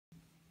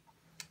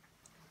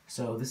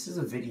So this is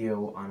a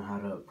video on how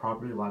to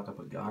properly lock up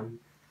a gun.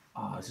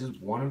 This is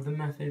one of the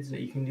methods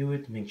that you can do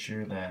it to make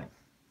sure that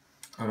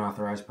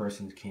unauthorized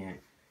persons can't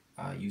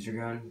use your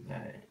gun.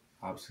 That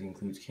obviously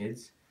includes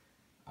kids.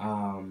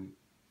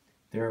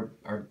 There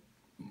are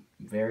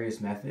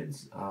various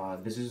methods.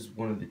 This is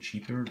one of the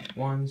cheaper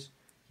ones.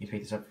 You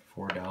pick this up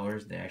for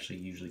 $4. They actually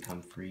usually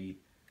come free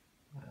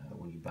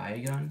when you buy a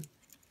gun.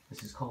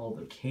 This is called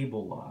a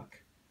cable lock,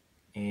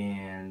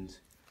 and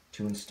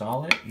to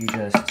install it, you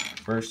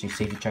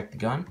safety check the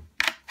gun,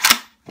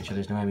 make sure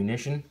there's no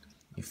ammunition.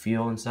 You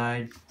feel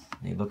inside,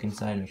 and you look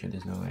inside, make sure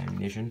there's no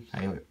ammunition.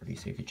 I already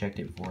safety checked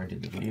it before I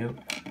did the video.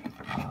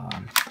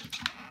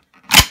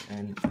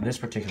 And for this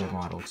particular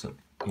model, it's a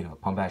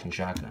pump action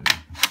shotgun.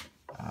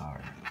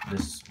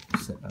 This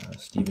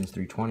Stevens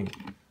 320.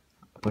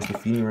 Push the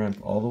feeding ramp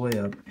all the way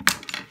up.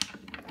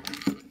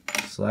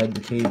 Slide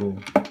the cable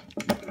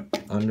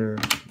under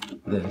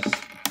this,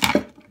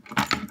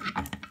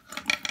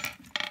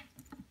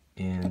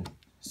 and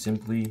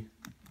simply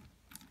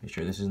make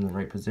sure this is in the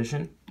right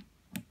position,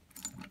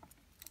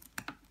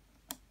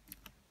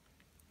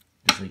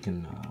 just so you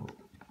can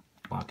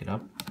lock it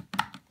up.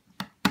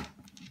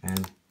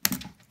 And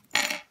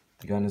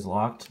the gun is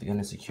locked, the gun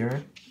is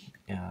secure.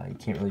 You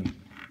can't really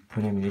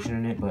put ammunition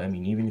in it, but I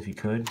mean, even if you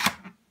could,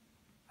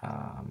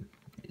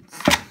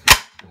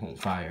 it won't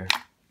fire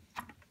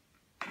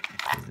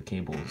because the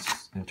cable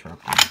is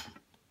interrupted.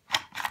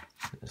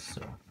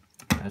 So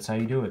that's how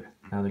you do it.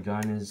 Now the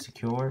gun is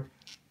secure,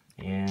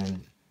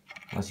 and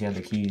unless you have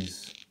the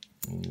keys,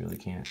 I mean, you really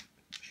can't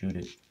shoot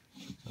it.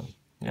 So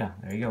yeah,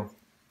 there you go.